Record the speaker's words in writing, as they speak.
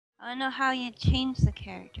I don't know how you change the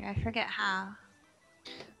character. I forget how.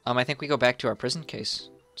 I think we go back to our prison case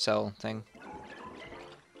cell thing.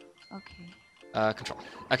 Okay. Control.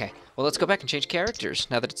 Okay. Well, let's go back and change characters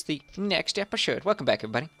now that it's the next episode. Welcome back,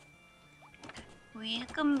 everybody.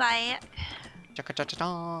 Welcome back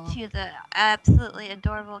Cha-cha-cha-cha-cha. to the absolutely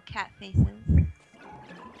adorable cat faces.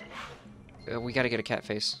 We gotta get a cat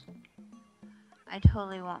face. I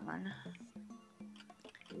totally want one.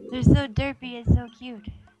 They're so derpy and so cute.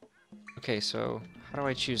 Okay, so how do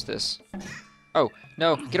I choose this? Oh,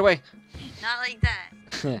 no, get away! Not like that.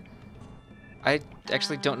 I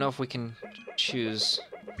actually don't know if we can choose. Choose.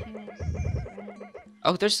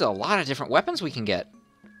 Oh, there's a lot of different weapons we can get.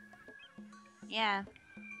 Yeah.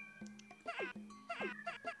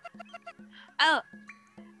 Oh.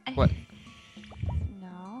 What?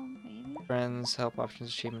 No, maybe. Friends, help, options,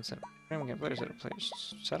 achievements, setup. Player setup, player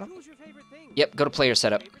setup. Who's your favorite thing? Yep, go to player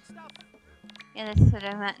setup. Favorite stuff? Yeah, that's what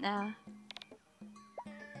I'm at now.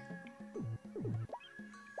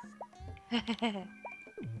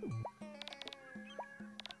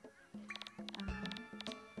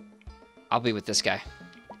 I'll be with this guy.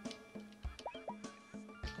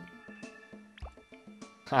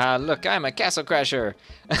 Ah, look, I'm a castle crasher.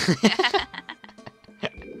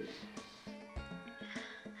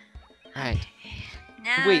 Right.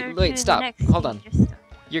 Now Wait, to the stop. next Hold on. dangerous stuff.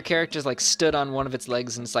 Your character's like stood on one of its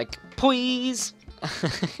legs and it's like, please.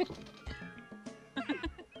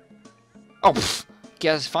 Oh, pff.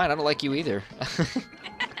 Guess fine. I don't like you either.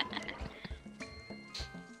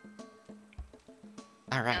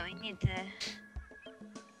 All right. No, we need to. Okay.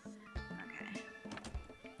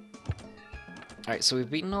 All right. So we've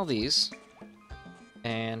beaten all these,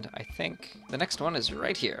 and I think the next one is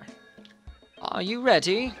right here. Are you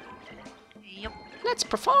ready? Yep. Let's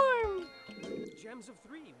perform. Gems of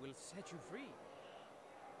 3 will set you free.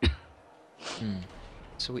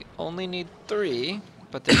 So we only need 3,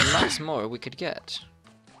 but there's lots more we could get.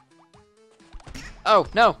 Oh,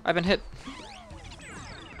 no, I've been hit.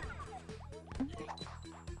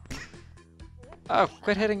 Oh,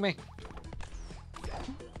 quit hitting me.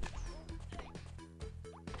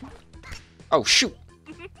 Oh, shoot.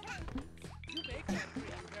 You make that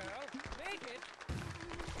dream, girl. Make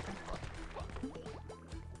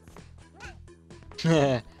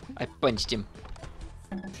it. I punched him.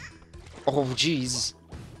 Oh, jeez.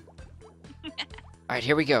 Alright,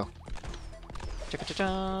 here we go.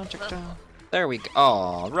 Chicka-cha-cha, chicka-cha. There we go.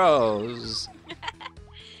 Oh, Rose.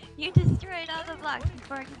 You destroyed all the blocks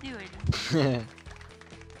before I could do it.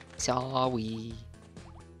 Sorry.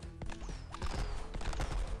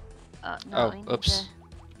 Oh, no, Oh, we need oops. to-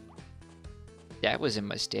 That was a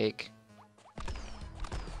mistake.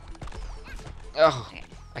 Oh, Okay.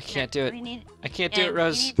 I can't do No, it. we need, I can't yeah, do it,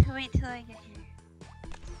 Rose. We need to wait till I get here.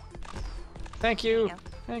 Thank There you. you go.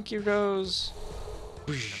 Thank you, Rose.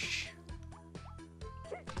 Whoosh.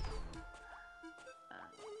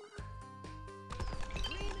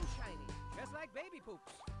 Clean and shiny, just like baby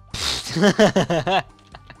poops.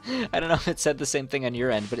 I don't know if it said the same thing on your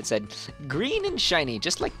end, but it said green and shiny,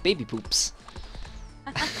 just like baby poops.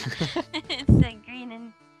 It's like green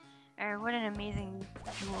and... Or what an amazing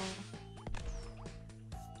jewel.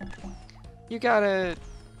 You gotta...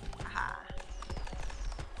 Aha.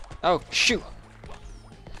 Oh, shoot.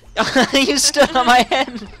 You stood on my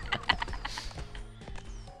head.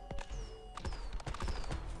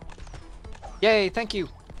 Yay, thank you.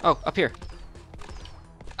 Oh, up here.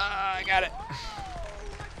 I got it.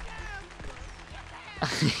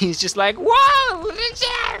 He's just like, whoa!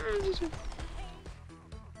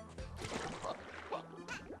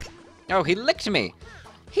 Oh, he licked me.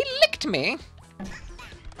 He licked me.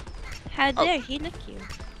 How dare he lick you?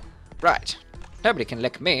 Right. Nobody can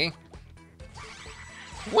lick me.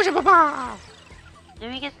 Whoosh-a-ba-ba!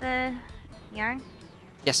 Did we get the yarn?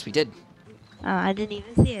 Yes, we did. Oh, I didn't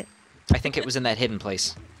even see it. I think it was in that hidden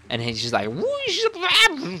place. And he's just like, What a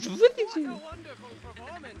wonderful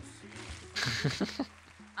performance.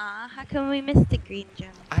 How come we missed the green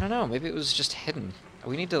gem? I don't know, maybe it was just hidden.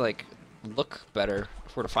 We need to, like, look better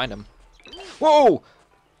if we're to find him. Whoa!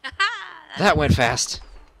 That went fast.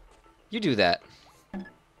 You do that.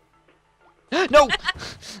 No!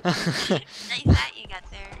 Nice hat you got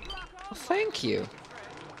there. Well, thank you.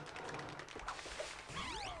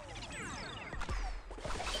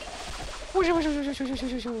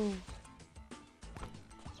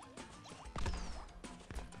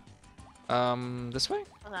 This way?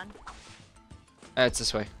 Hold on. It's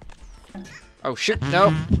this way. Oh, shoot,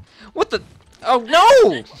 no! What the? Oh,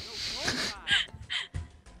 no!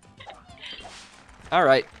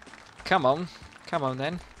 Alright. Come on. Come on,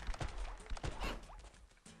 then.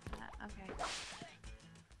 Okay.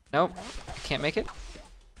 Nope. Can't make it?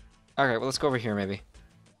 Alright, well, let's go over here, maybe.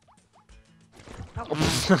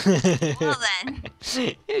 Oh. Well then.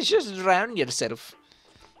 It's just drown yourself.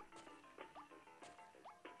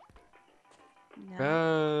 No.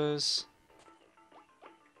 Rose.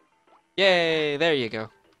 Yay, there you go.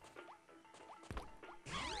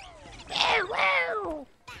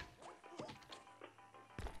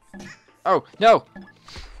 Oh, no!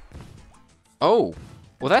 Oh,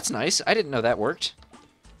 well that's nice. I didn't know that worked.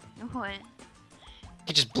 What?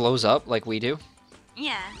 He just blows up like we do.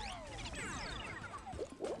 Yeah.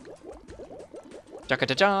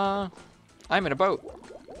 Jaka-ja-ja! I'm in a boat.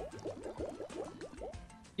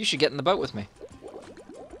 You should get in the boat with me.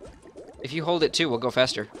 If you hold it too, we'll go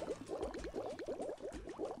faster.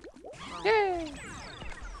 Yay!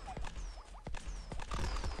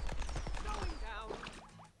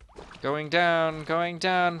 Going down, going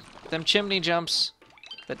down. Them chimney jumps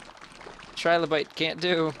that Trilobite can't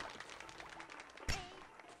do.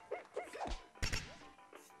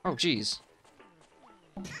 Oh, jeez.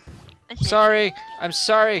 Sorry, I'm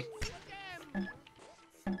sorry.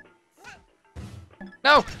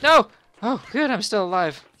 No, no! Oh, good, I'm still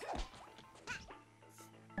alive.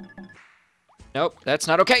 Nope, that's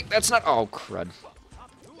not okay. That's not. Oh, crud.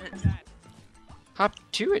 Hop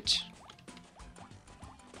to it.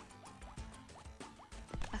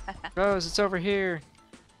 Rose, it's over here.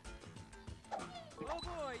 Oh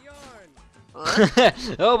boy, yarn.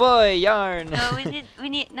 What? Oh boy, yarn. No, we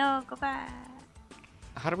need, no, go back.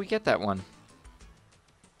 How do we get that one?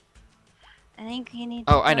 I think you need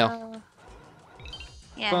Oh, to I know. go-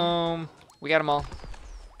 Yeah. Boom. We got them all.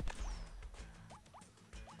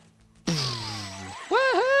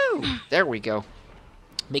 Woohoo! There we go.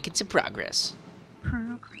 Making some progress.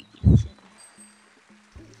 Progress.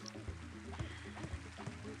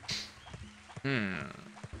 Hmm.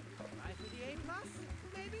 Try for the A+,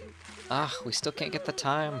 maybe? Ah, we still can't get the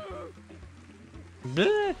time.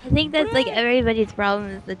 Bleh. I think that's like everybody's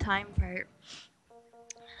problem is the time part.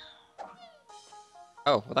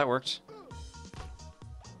 Oh, well that worked.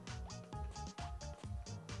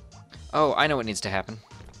 Oh, I know what needs to happen.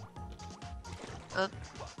 Oop.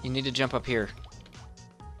 You need to jump up here.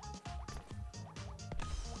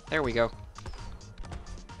 There we go.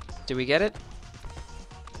 Did we get it?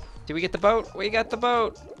 Did we get the boat? We got the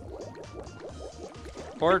boat!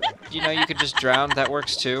 Or, you know, you could just drown. That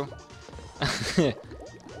works too.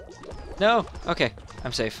 No? Okay.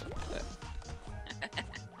 I'm safe.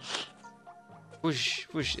 Whoosh,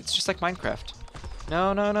 whoosh. It's just like Minecraft.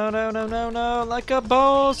 No, no, no, no, no, no, no. Like a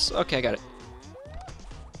boss. Okay, I got it.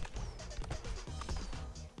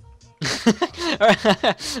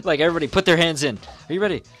 Like, everybody put their hands in. Are you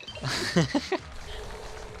ready?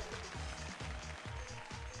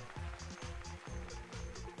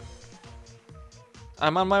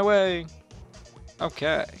 I'm on my way.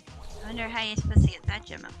 Okay. I wonder how you're supposed to get that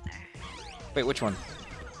gem up there. Wait, which one?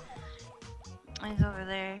 It's over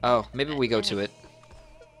there. Oh, maybe we go to it.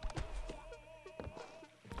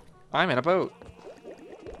 I'm in a boat.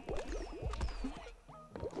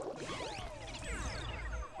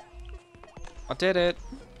 I did it.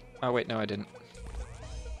 Oh, wait, no, I didn't.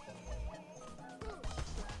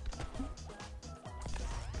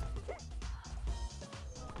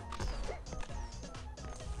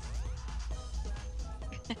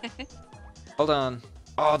 Hold on.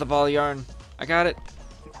 Oh, the ball of yarn. I got it.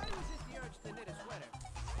 Why resist the urge to knit a sweater?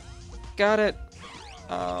 Got it.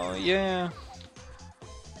 Oh, yeah.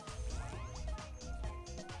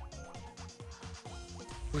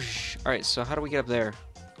 Whoosh. Alright, so how do we get up there?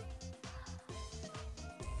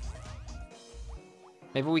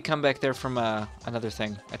 Maybe we come back there from another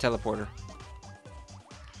thing. A teleporter.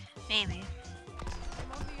 Maybe.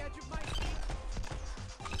 I'm on the edge of my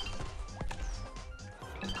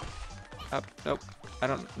seat. Up. Nope. I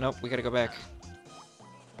don't. Nope. We gotta go back.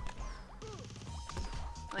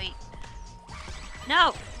 Wait.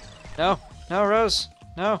 No! No. No, Rose.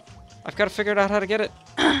 No. I've got to figure out how to get it.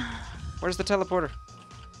 Where's the teleporter?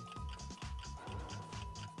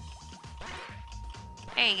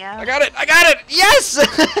 There you go. I got it. I got it. Yes.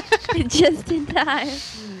 Just in time.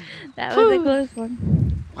 That was a close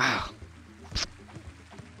one. Wow.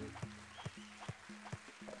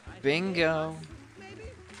 Bingo.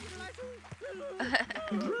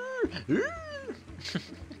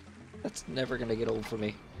 That's never gonna get old for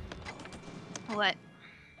me. What?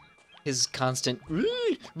 His constant.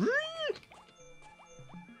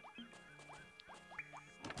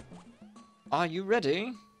 Are you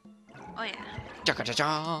ready? Oh yeah.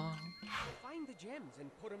 Cha-cha-cha-cha. Find the gems and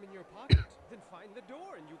put them in your pocket. Then find the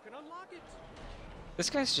door and you can unlock it. This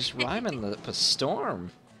guy's just rhyming the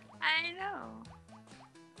storm. I know.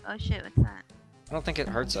 Oh shit, what's that? I don't think it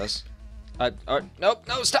hurts us. Nope,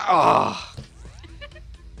 no, stop!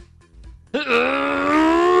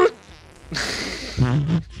 Oh!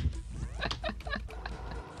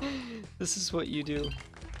 This is what you do.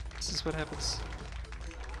 This is what happens.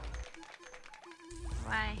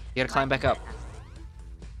 Why? You gotta climb back up.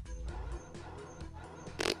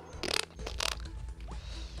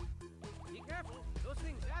 Be careful. Those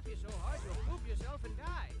things zap you so hard you'll poop yourself and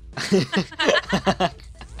die.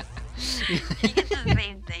 It's the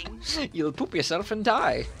same thing. You'll poop yourself and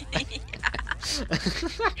die.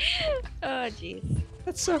 Oh jeez.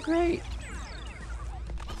 That's so great.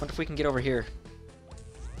 Wonder if we can get over here.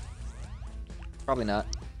 Probably not.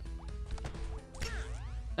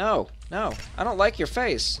 No, no. I don't like your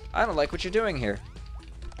face. I don't like what you're doing here.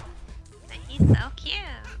 But he's so cute.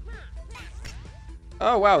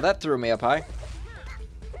 Oh wow, that threw me up high.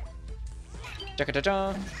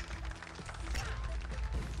 Chaka-cha-cha.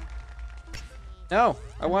 No,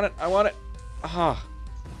 I want it. I want it. Ah.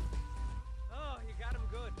 Oh, you got him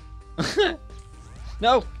good.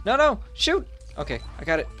 No, no, no. Shoot. Okay, I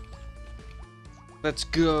got it. Let's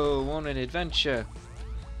go on an adventure.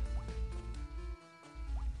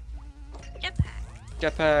 Jetpack.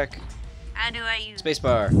 Jetpack. How do I use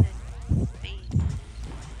Spacebar. Space.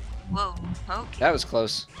 Whoa. Okay. That was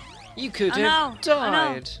close. You could Oh, have no.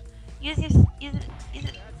 died. Use it.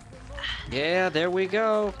 Yeah, there we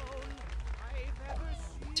go.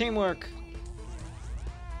 Teamwork.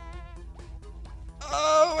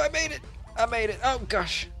 Oh, I made it. I made it. Oh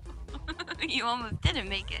gosh. You almost didn't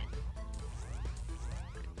make it.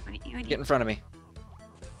 Get in front of me.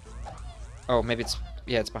 Oh, maybe it's...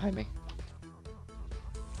 Yeah, it's behind me.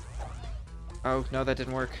 Oh, no, that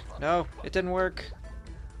didn't work. No, it didn't work.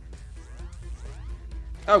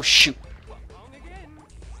 Oh, shoot.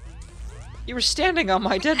 You were standing on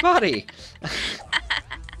my dead body.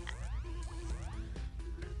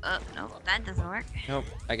 Oh, no, that doesn't work. Nope,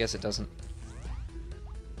 I guess it doesn't.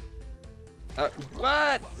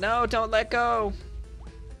 What? No, don't let go.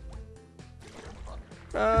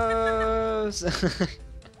 Rose.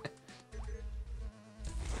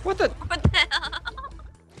 What the? What the hell?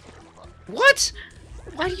 What?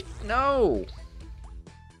 Why do you? No.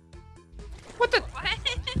 What the? What?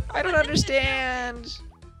 I don't understand.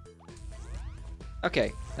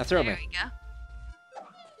 Okay, now throw There me. we go.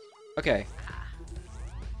 Okay.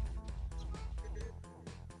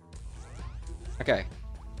 Okay.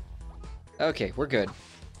 Okay, we're good.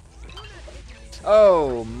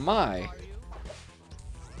 Oh my.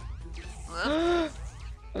 Whoops.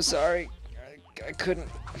 I'm sorry. I couldn't.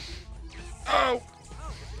 Oh!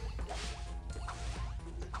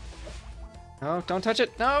 No, don't touch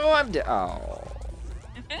it. No, I'm dead. Oh.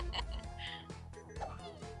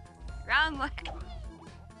 Wrong way.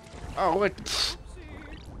 Oh, what?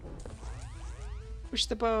 Push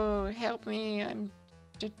the boat. Help me. I'm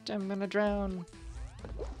gonna drown.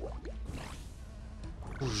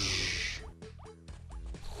 Whoosh.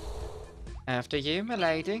 After you, my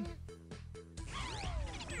lady.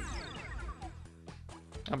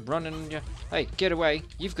 I'm running you. Hey, get away.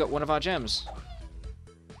 You've got one of our gems.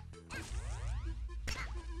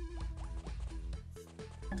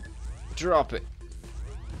 Drop it.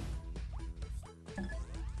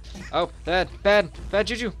 Oh, bad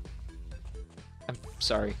juju. I'm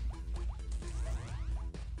sorry.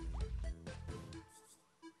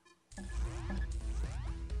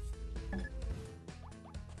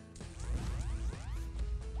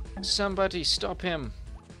 Somebody stop him.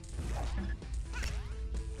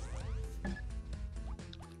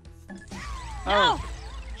 No! Oh.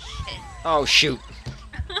 Oh shoot.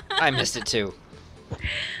 I missed it too.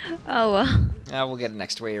 Oh well. We'll get it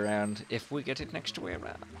next way around. If we get it next way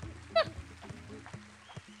around.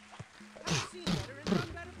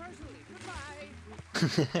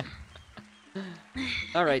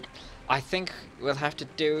 Alright. I think we'll have to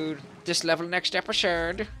do this level next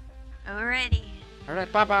episode. Alrighty.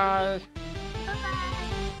 Alright, bye bye.